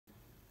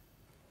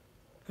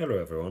Hello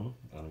everyone,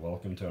 and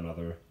welcome to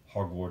another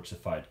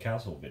Hogwarts-ified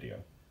castle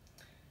video.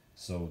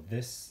 So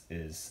this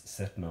is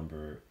set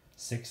number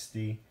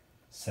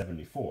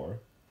 6074,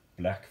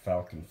 Black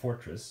Falcon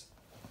Fortress,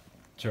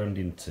 turned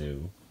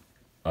into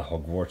a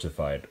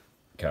Hogwarts-ified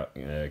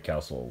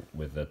castle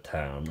with a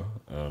town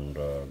and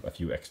a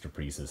few extra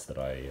pieces that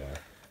I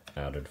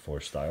added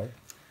for style.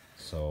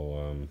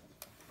 So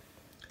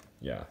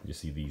yeah, you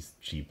see these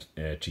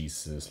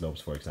cheese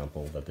slopes, for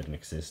example, that didn't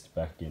exist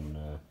back in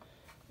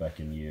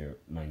year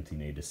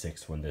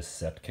 1986 when this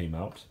set came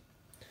out.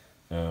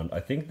 And I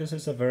think this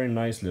is a very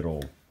nice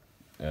little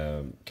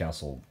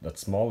castle that's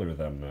smaller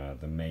than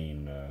the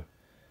main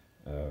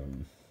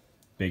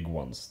big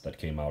ones that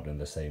came out in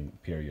the same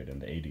period in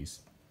the 80s.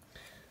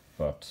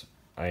 But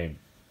I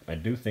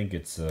do think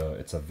it's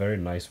a very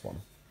nice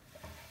one.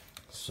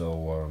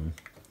 So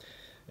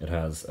it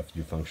has a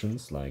few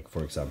functions, like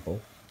for example,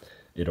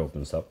 it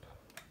opens up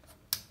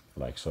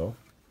like so,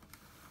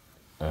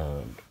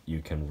 and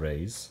you can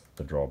raise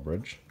the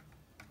drawbridge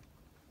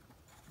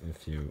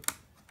if you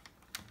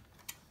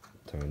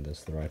turn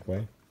this the right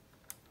way,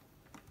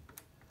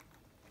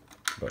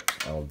 but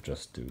I'll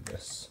just do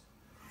this.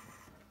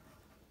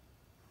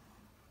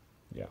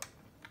 Yeah,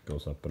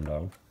 goes up and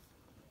down,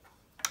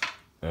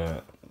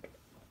 and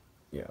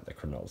yeah, the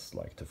crenels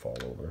like to fall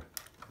over.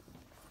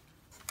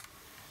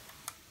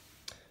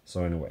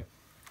 So anyway,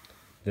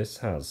 this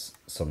has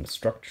some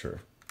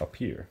structure up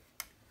here,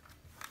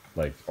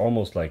 like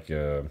almost like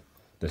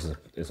this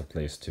is a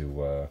place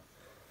to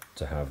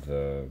have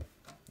the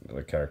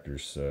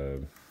characters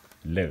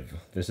live.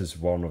 This is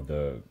one of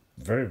the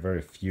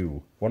very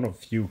few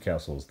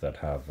castles that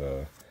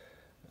have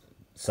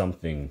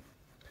something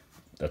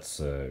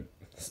that's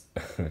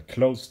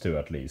close to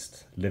at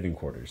least living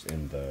quarters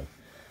in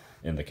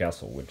the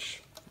castle,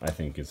 which I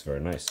think is very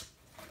nice.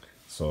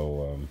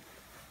 So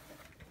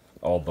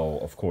although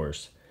of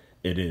course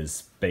it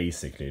is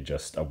basically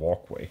just a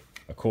walkway,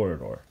 a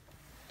corridor,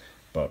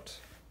 but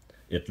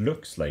it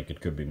looks like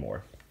it could be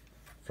more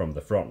from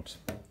the front.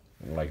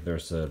 Like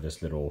there's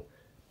this little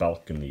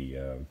balcony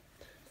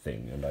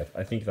thing, and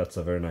I think that's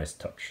a very nice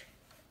touch.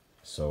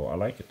 So I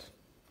like it.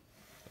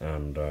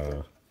 And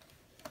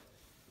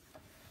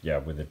yeah,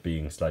 with it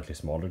being slightly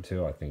smaller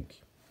too, I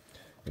think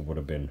it would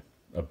have been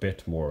a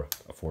bit more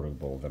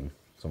affordable than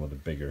some of the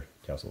bigger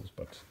castles,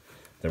 but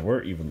there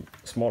were even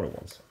smaller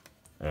ones.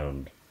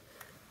 And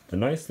the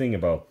nice thing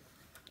about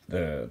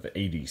the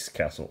 80s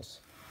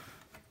castles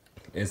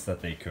is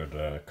that they could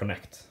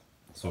connect.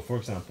 So for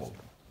example,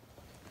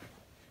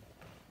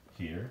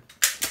 here,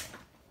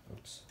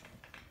 oops,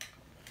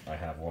 I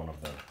have one of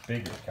the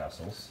bigger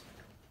castles.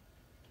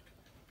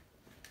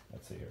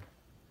 Let's see here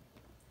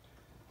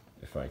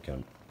if I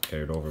can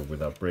carry it over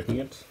without breaking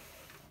it.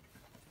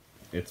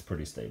 It's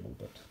pretty stable,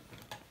 but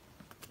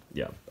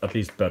yeah, at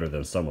least better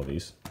than some of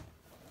these.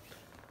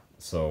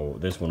 So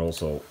this one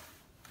also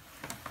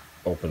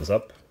opens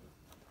up,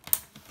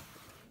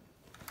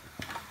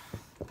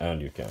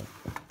 and you can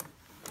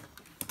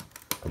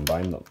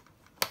combine them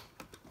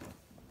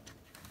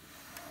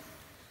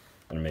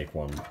and make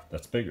one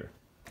that's bigger.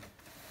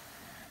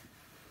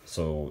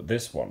 So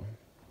this one,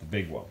 the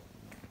big one,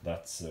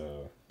 that's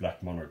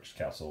Black Monarch's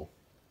castle,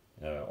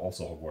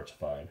 also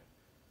Hogwarts-ifying.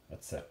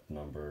 That's set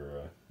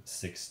number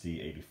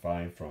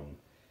 6085 from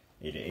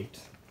 88,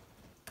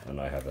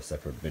 and I have a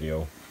separate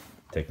video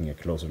taking a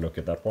closer look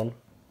at that one.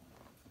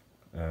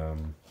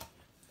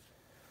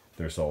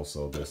 There's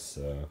also this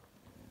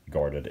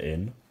guarded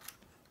inn,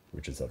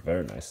 which is a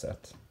very nice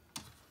set.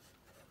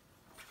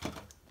 You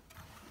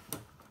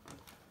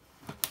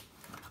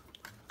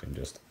can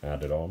just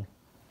add it on.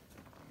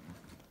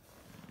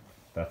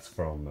 That's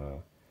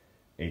from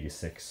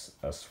 86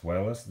 as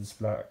well as this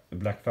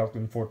Black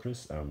Falcon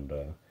Fortress, and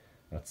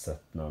that's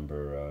set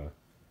number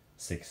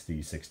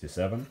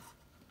 6067.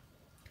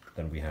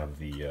 Then we have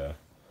the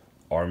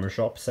armor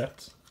shop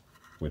set,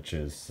 which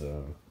is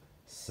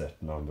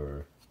set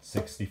number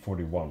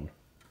 6041,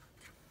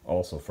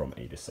 also from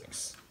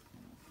 86.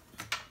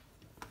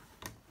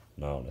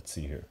 Now let's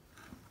see here.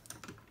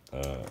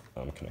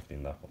 I'm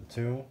connecting that one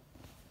too.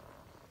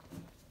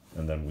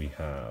 And then we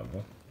have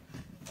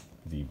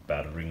the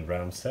battering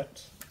ram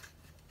set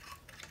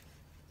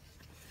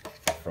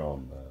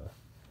from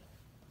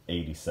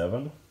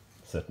 87,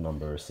 set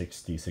number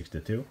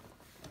 6062.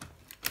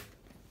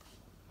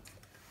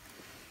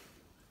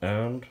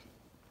 And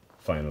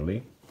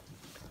finally,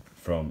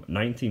 from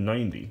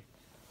 1990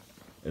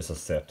 is a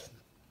set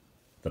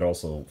that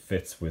also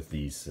fits with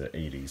these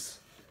 80s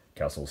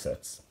castle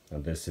sets,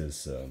 and this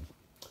is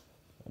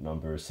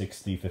number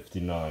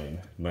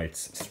 6059,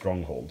 Knight's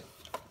Stronghold.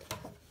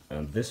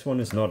 And this one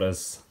is not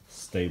as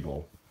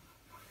stable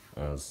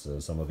as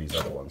some of these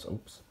other ones.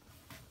 Oops.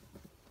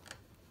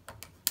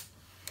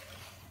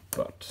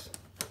 But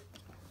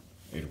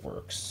it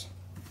works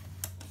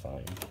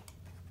fine.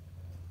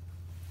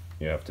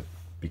 You have to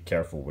be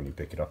careful when you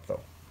pick it up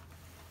though.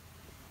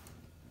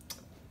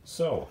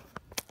 So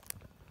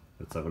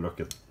let's have a look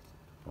at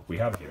what we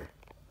have here.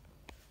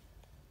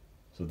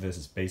 So this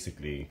is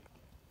basically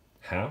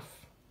half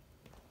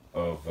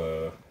of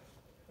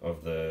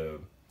the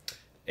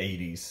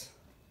 80s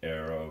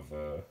era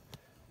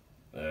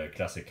of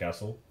Classic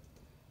Castle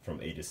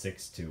from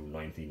 86 to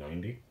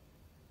 1990,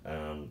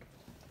 and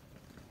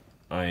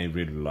I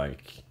really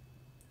like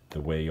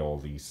the way all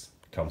these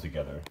come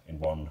together in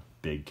one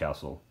big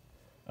castle.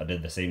 I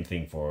did the same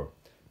thing for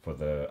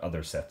the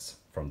other sets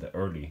from the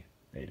early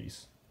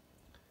 80s.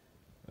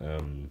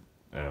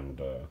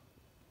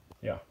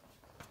 Yeah,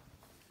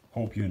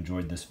 hope you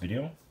enjoyed this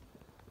video,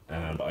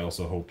 and I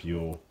also hope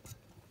you'll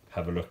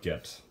have a look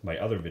at my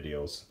other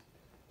videos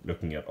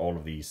looking at all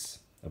of these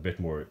a bit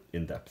more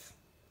in depth,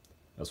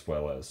 as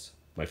well as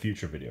my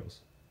future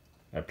videos.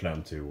 I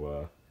plan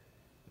to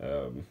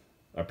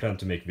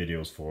make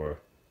videos for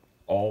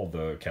all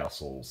the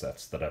castle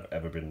sets that have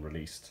ever been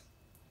released.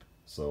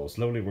 So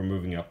slowly we're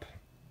moving up.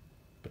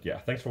 But yeah,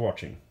 thanks for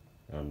watching,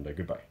 and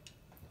goodbye.